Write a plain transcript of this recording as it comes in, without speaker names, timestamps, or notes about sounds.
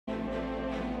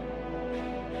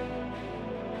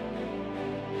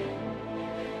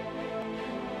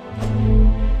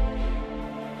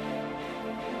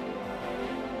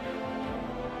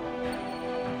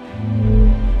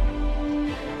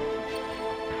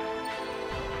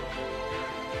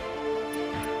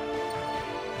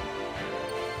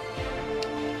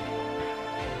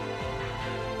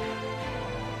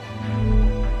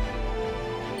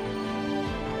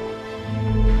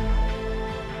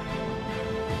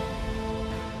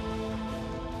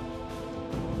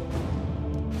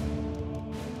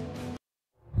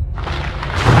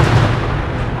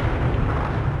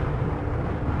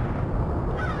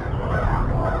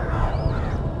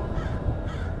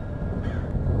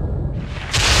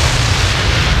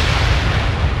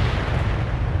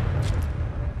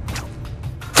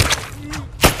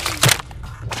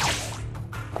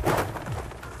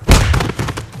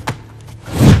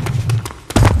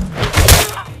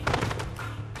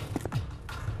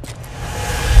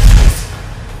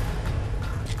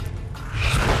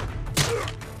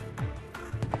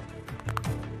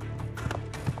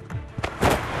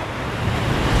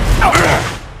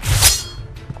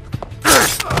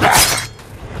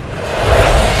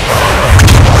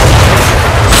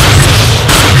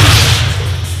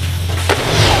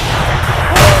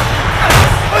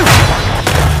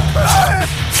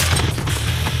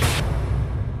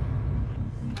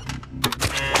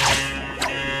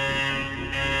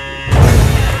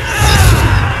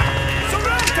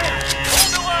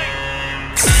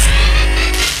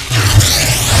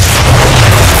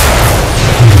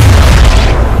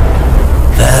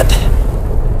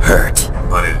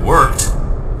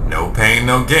pain,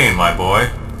 no gain, my boy.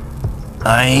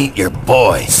 I ain't your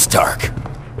boy, Stark.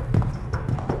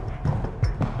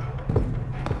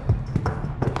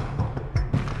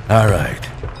 Alright,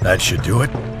 that should do it.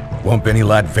 Won't be any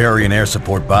Latverian air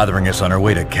support bothering us on our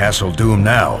way to Castle Doom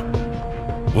now.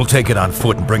 We'll take it on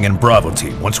foot and bring in Bravo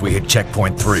team once we hit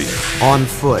checkpoint 3. On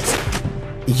foot?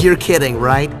 You're kidding,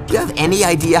 right? Do you have any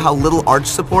idea how little arch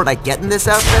support I get in this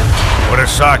outfit? Put a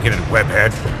sock in it,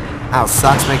 webhead. Ow,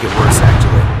 socks make it worse,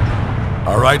 actually.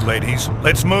 Alright, ladies,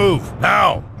 let's move,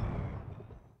 now!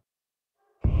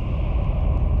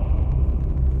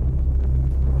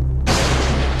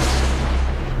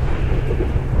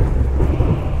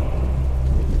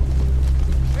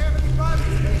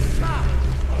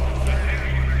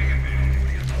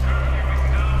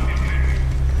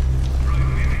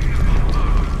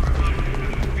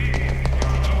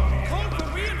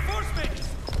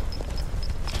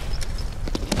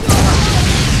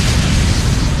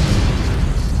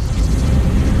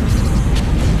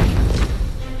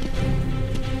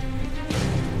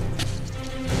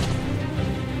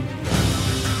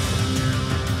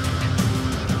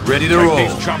 Ready to roll.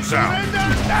 These chumps out.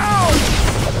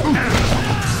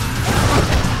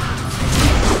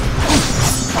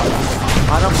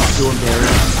 I don't want to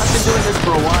embarrass. I've been doing this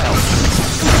for a while.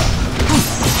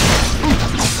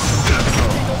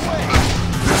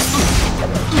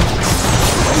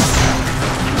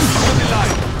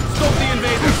 Stop the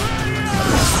invaders!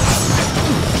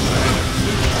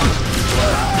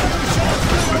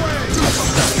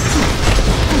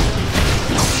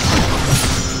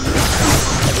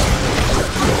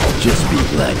 Just be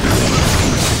glad you're in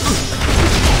peace.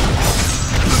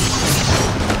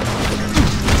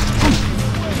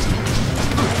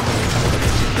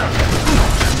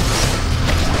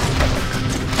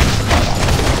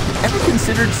 Ever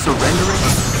considered surrendering?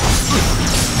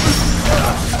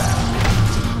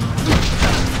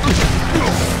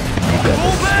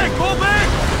 Pull back! Pull back!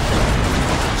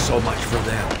 So much for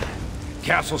them.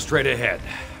 Castle straight ahead,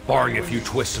 barring a few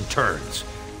twists and turns.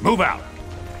 Move out!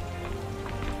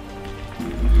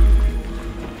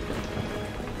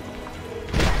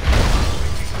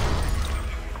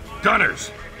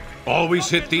 Gunners! Always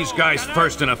hit these guys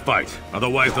first in a fight,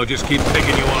 otherwise they'll just keep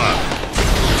picking you off.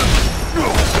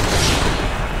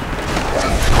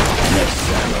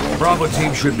 Bravo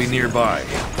team should be nearby.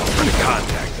 We're to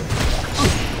contact them.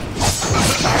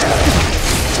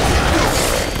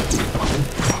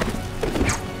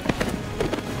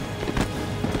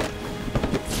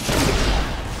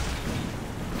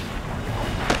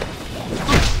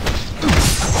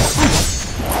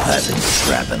 I've been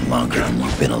scrapping longer than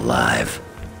you've been alive.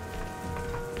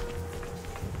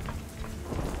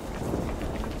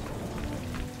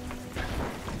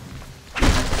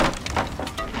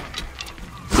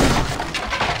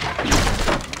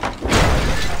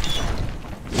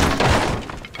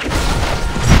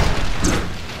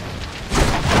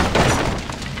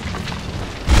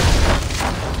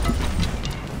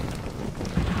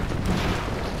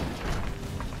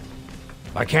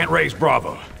 I can't raise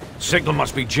Bravo. Signal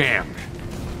must be jammed.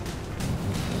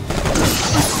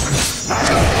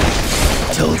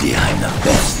 Told you I'm the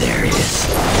best there is.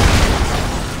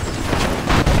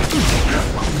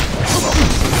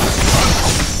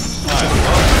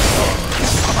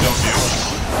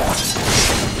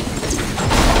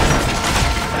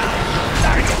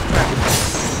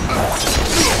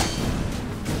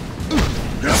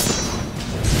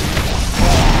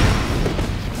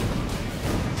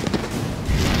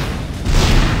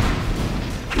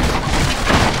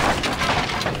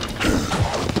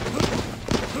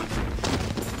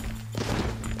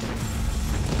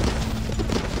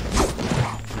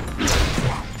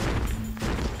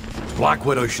 Black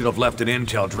Widow should have left an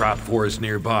intel drop for us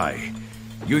nearby.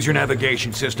 Use your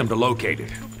navigation system to locate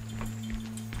it.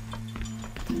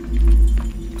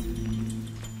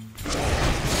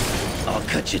 I'll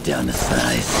cut you down to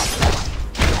size.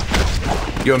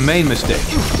 Your main mistake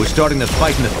was starting this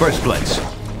fight in the first place.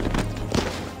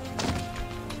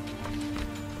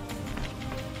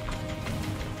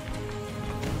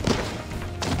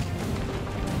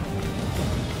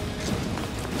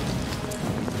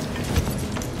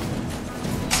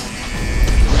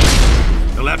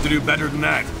 They'll have to do better than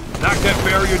that. Knock that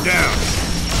barrier down.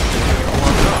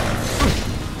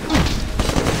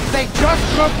 They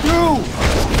just broke through!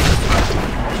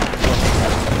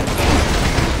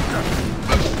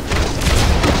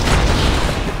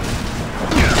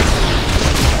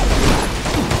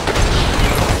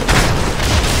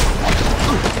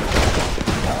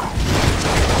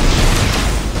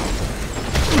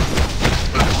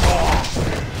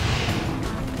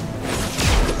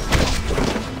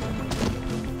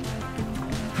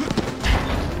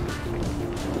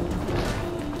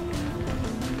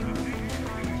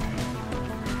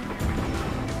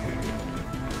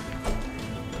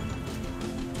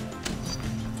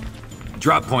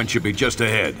 Drop point should be just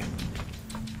ahead.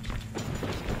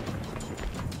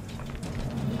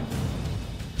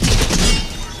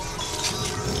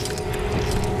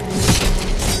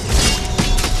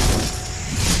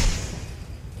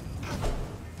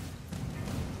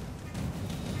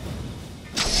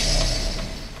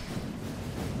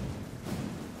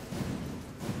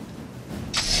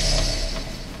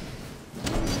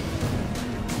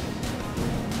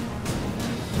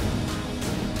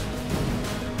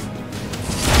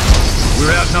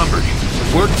 We're outnumbered.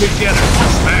 Work together.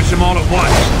 Smash them all at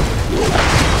once.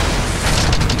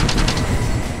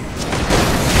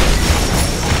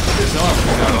 This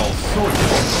armor's got all sorts of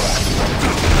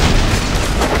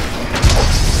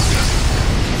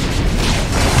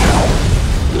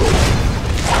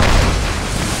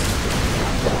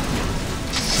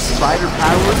Spider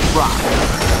powered rock.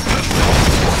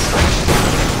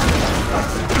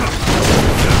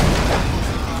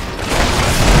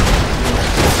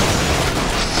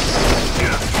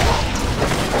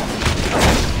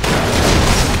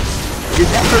 Did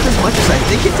that hurt as much as I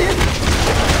think it did?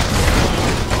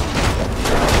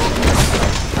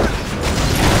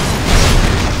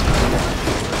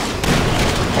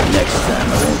 Next time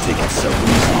I won't take it so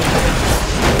easy.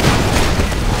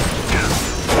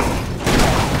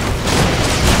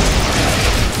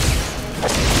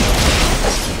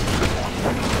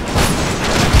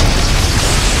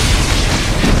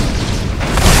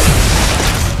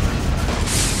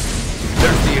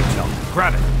 There's the intel.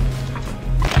 Grab it.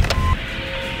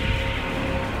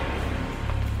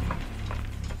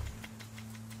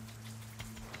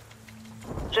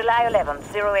 July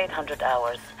 11th, 0800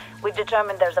 hours. We've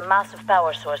determined there's a massive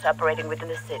power source operating within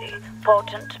the city.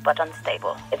 Potent, but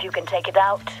unstable. If you can take it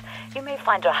out, you may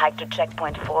find your hike to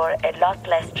checkpoint 4 a lot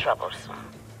less troublesome.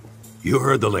 You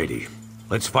heard the lady.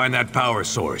 Let's find that power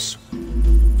source.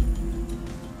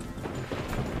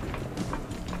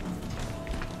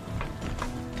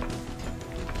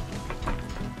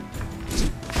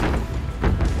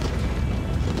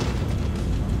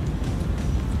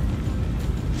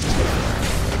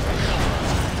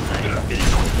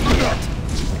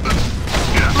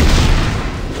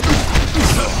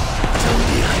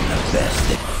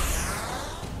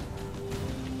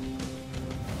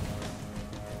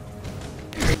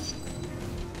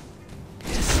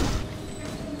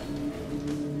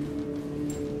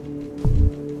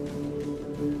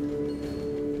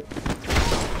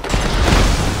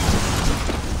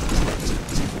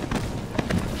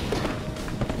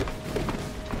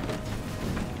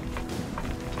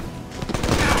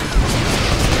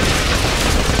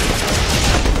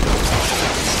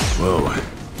 Whoa,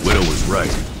 Widow was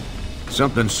right.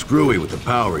 Something screwy with the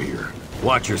power here.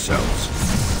 Watch yourselves.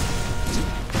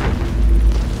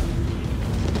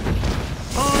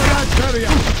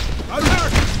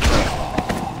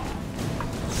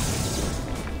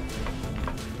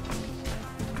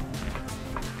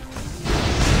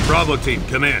 Bravo team,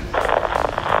 come in.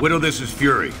 Widow, this is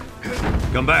Fury.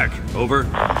 Come back, over.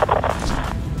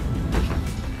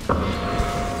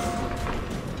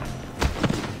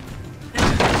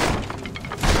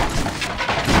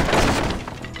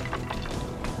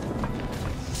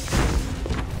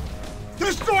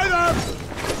 Destroy them!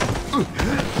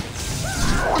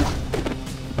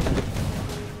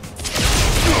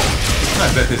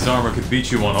 I bet this armor could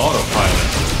beat you on autopilot.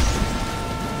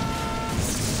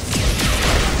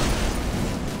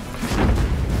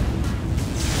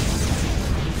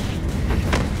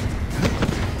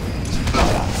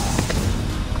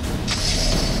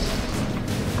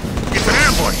 It's an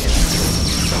ambush!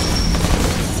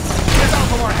 Get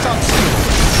off of our tongues!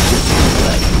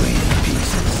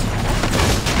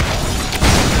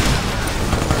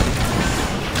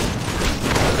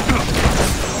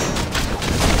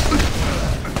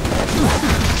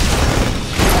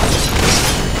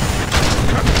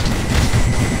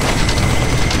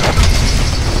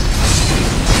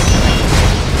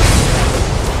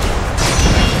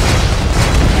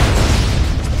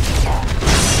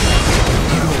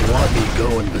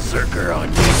 Going berserker on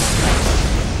you.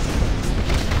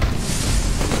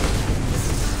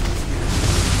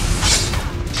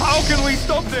 How can we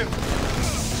stop them?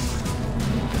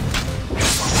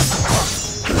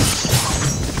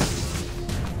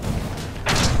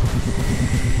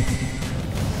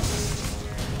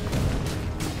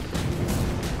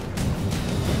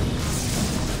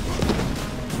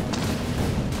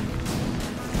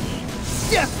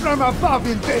 Yes, from above,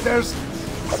 invaders!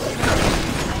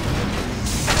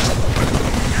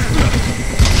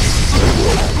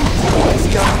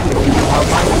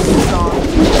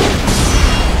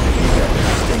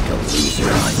 Think a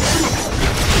loser on you.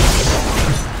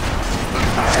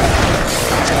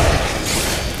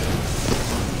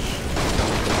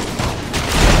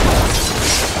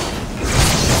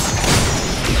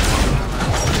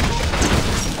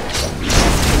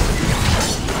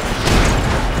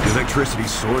 electricity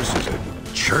source is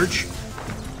a church?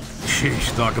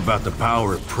 Sheesh, talk about the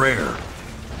power of prayer.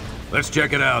 Let's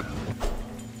check it out.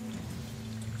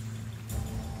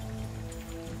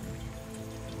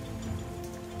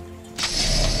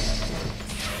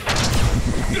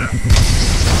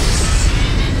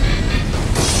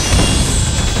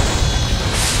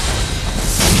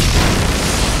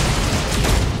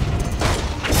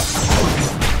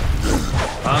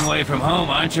 Long way from home,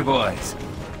 aren't you, boys?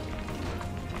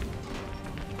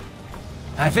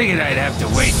 I figured I'd have to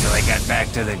wait till I got back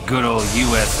to the good old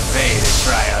US of A to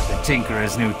try out the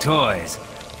Tinkerer's new toys.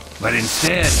 But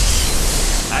instead,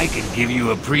 I can give you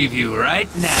a preview right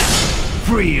now,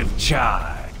 free of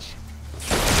charge.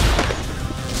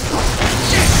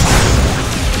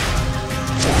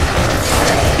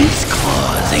 These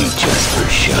claws ain't just for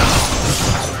show.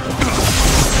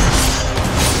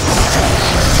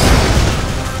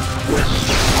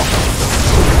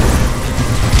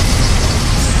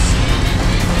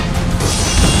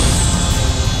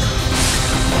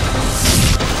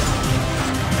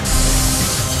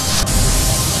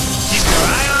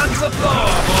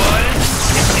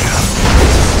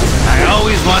 I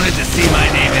always wanted to see my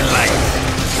name in lights.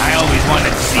 I always wanted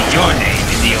to see your name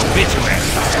in the obituary.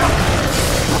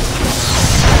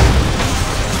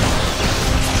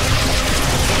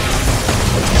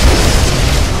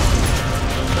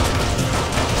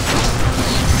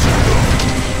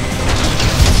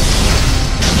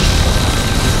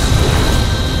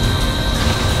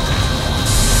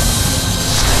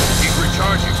 He's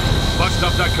recharging. Bust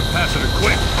up that capacitor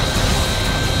quick.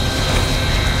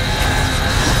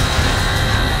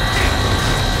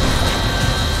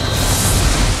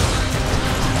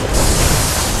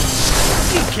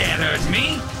 Can't hurt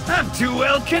me. I'm too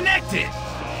well connected.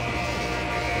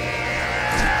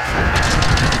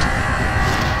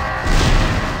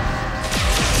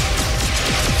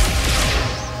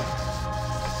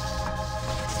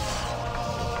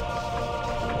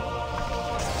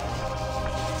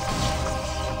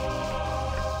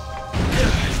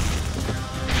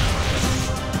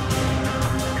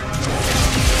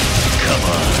 Come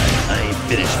on, I ain't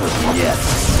finished with you yet.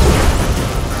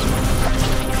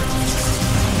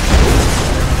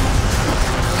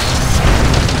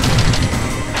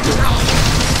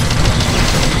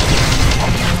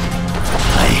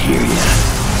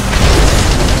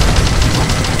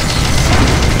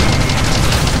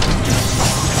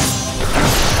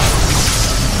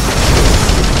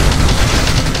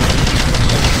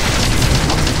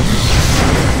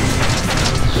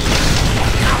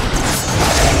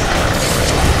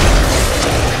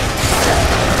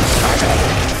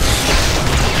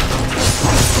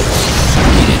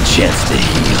 Chance to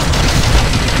heal.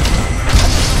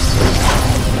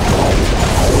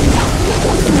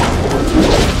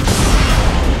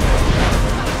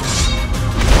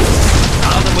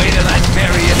 All the way to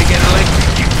Latveria to get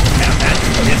electrocuted. Now that's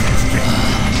a business trip.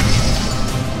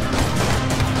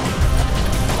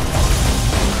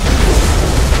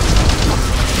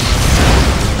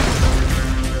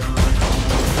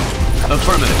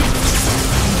 Affirmative.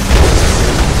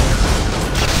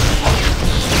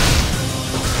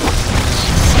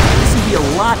 A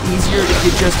lot easier if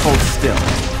you just hold still.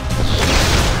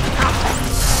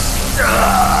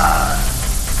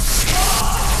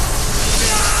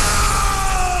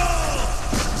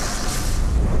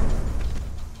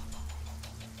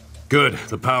 Good,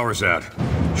 the power's out.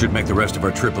 Should make the rest of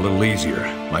our trip a little easier.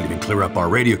 Might even clear up our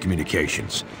radio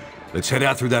communications. Let's head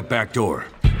out through that back door.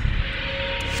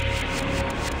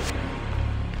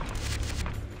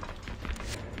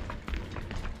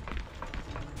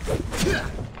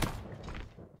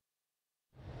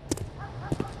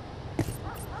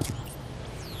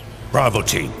 Bravo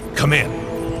team, come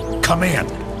in. Come in.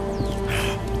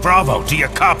 Bravo, do you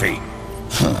copy?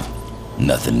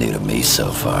 Nothing new to me so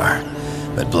far.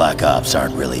 But Black Ops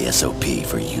aren't really SOP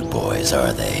for you boys,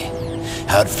 are they?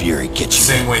 How'd Fury get you?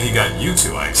 Same way he got you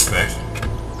two, I expect.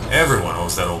 Everyone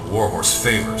owes that old warhorse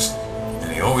favors,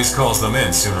 and he always calls them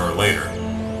in sooner or later.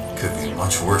 Could be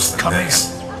much worse than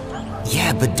this.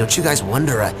 Yeah, but don't you guys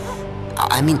wonder,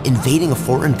 I mean, invading a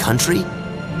foreign country?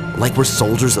 Like we're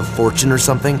soldiers of fortune or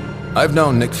something? I've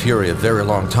known Nick Fury a very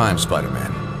long time,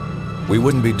 Spider-Man. We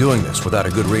wouldn't be doing this without a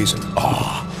good reason.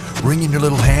 Wringing your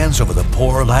little hands over the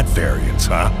poor Latverians,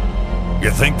 huh?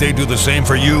 You think they do the same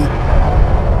for you?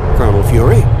 Colonel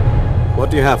Fury,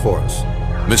 what do you have for us?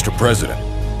 Mr. President,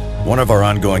 one of our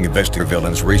ongoing investigator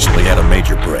villains recently had a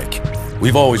major break.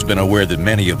 We've always been aware that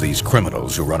many of these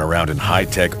criminals who run around in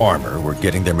high-tech armor were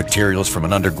getting their materials from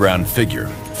an underground figure,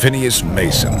 Phineas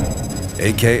Mason,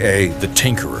 aka the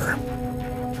Tinkerer.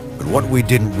 But what we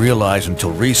didn't realize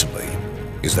until recently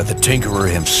is that the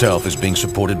Tinkerer himself is being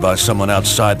supported by someone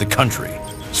outside the country.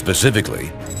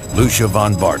 Specifically, Lucia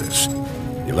von Bardas,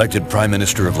 elected Prime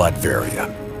Minister of Latveria.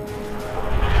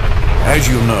 As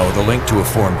you know, the link to a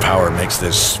foreign power makes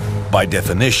this, by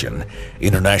definition,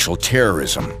 international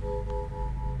terrorism.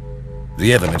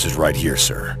 The evidence is right here,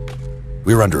 sir.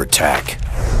 We're under attack.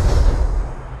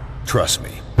 Trust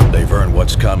me, they've earned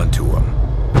what's coming to them.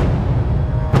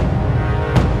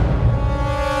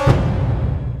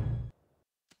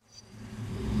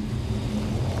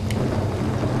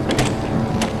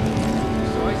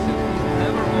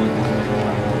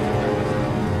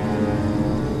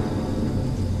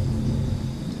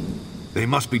 They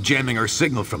must be jamming our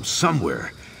signal from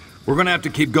somewhere. We're gonna have to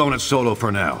keep going at solo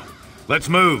for now. Let's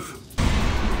move!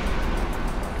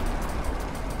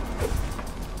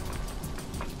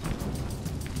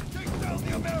 Take down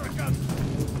the Americans!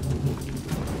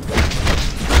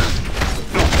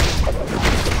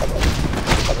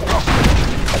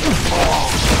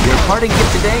 Your parting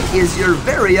gift today is your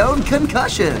very own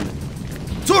concussion.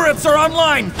 Turrets are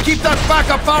online! Keep that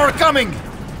backup power coming!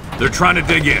 They're trying to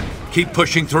dig in. Keep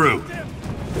pushing through.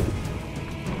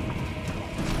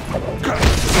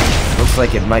 Looks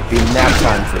like it might be nap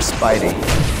time for Spidey.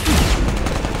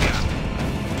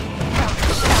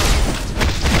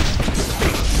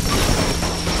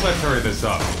 Let's hurry this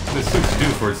up. This suit's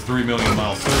due for its 3 million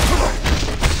mile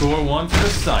surface. Score one to the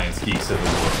science geeks of the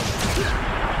world.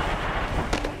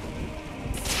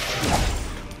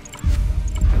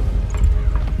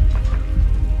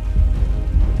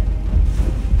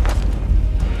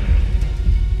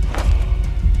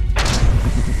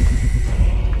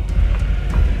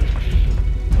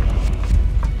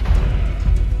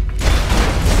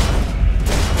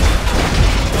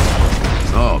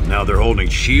 Now they're holding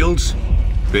shields?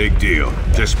 Big deal.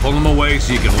 Just pull them away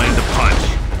so you can land a punch.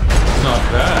 Not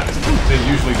bad. They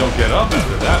usually don't get up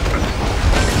after that.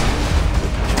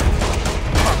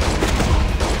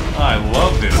 I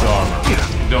love this armor.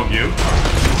 Don't you?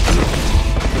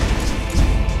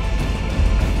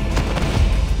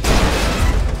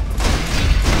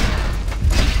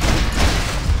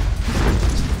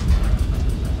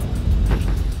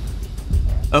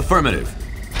 Affirmative.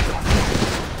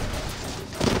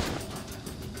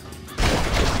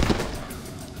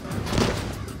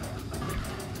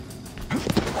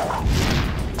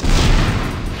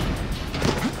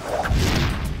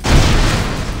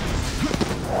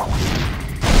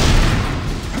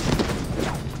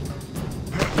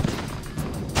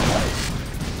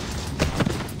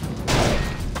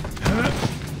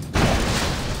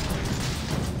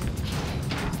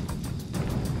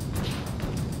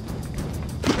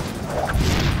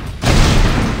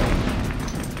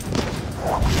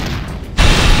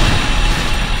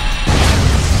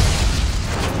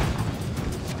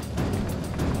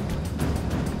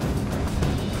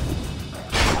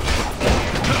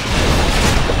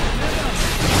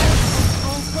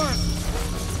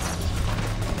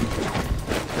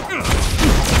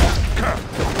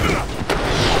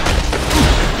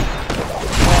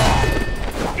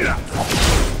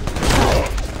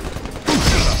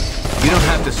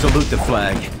 Salute the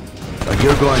flag, but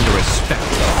you're going to respect it.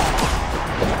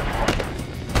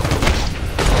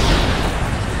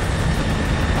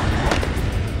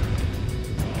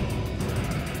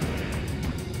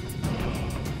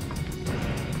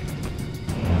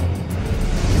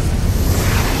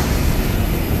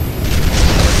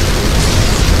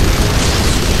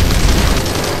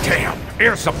 Damn,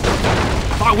 air support!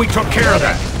 Thought we took care of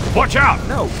that! Watch out!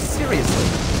 No, seriously.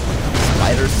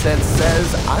 Spider sense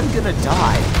says I'm gonna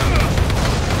die.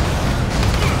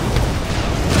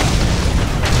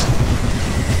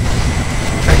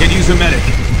 I can use a medic.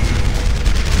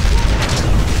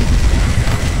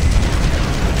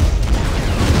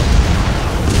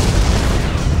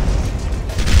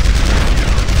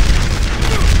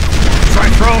 Try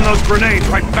throwing those grenades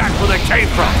right back where they came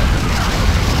from.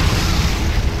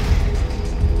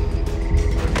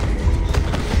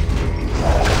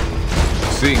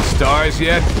 Seeing stars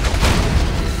yet?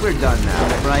 We're done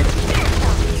now, right?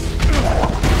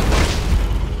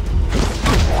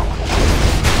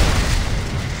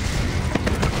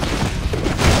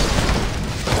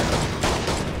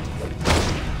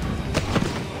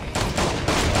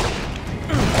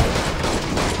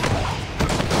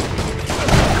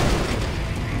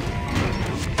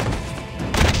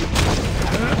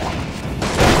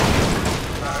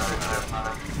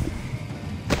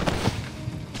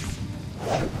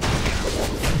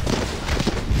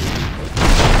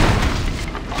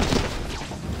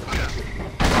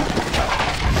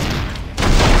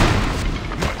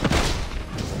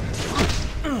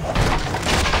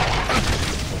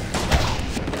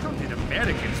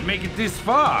 this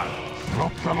far? Don't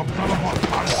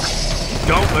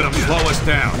let them slow us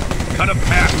down. Cut a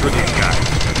path for these guys.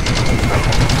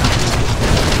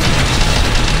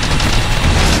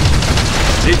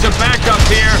 Need some backup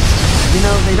here. You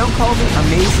know, they don't call me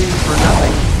amazing for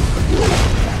nothing.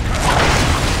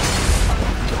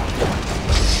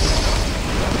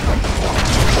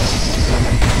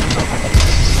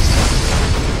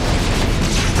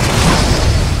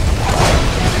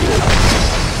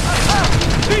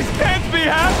 This can't be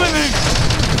happening!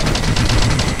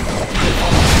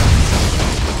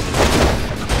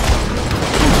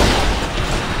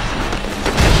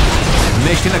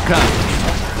 Mission accomplished.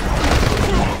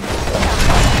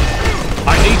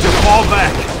 I need to fall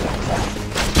back.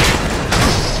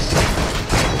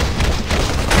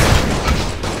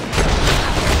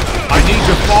 I need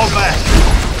to fall back.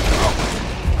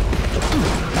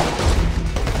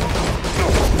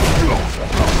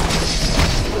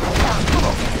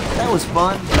 That was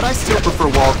fun, but I still prefer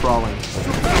wall crawling.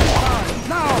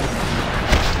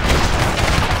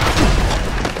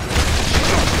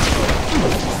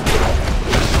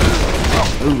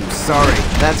 Ooh, sorry.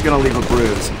 That's gonna leave a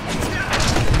bruise.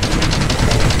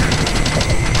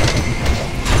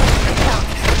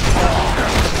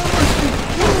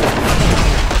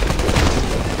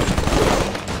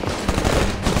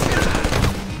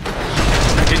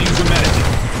 I can use a medic.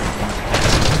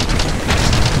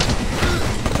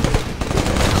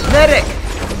 Medic!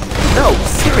 No,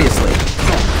 seriously.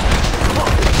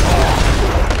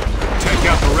 Take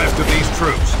out the rest of these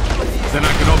troops. Then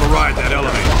I can override that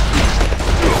elevator.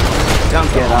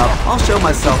 Don't get up. I'll show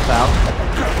myself out.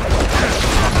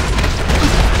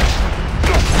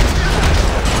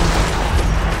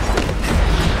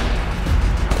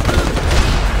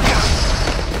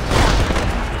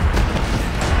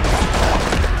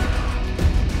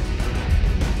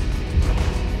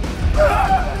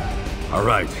 All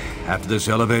right. After this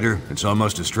elevator, it's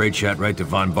almost a straight shot right to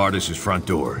Von Bardis' front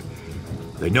door.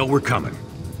 They know we're coming.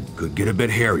 Could get a bit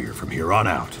hairier from here on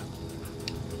out.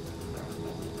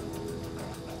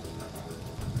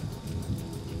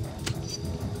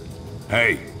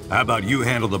 Hey, how about you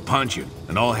handle the punching,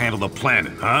 and I'll handle the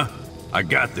planning, huh? I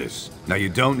got this. Now you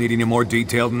don't need any more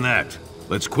detail than that.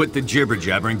 Let's quit the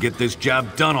jibber-jabber and get this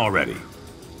job done already.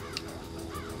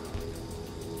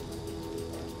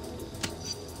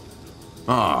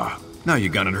 Ah, now you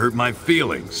gonna hurt my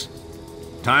feelings.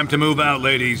 Time to move out,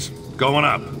 ladies. Going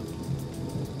up.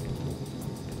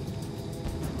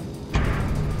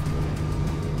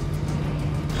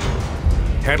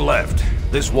 Head left.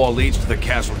 This wall leads to the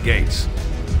castle gates.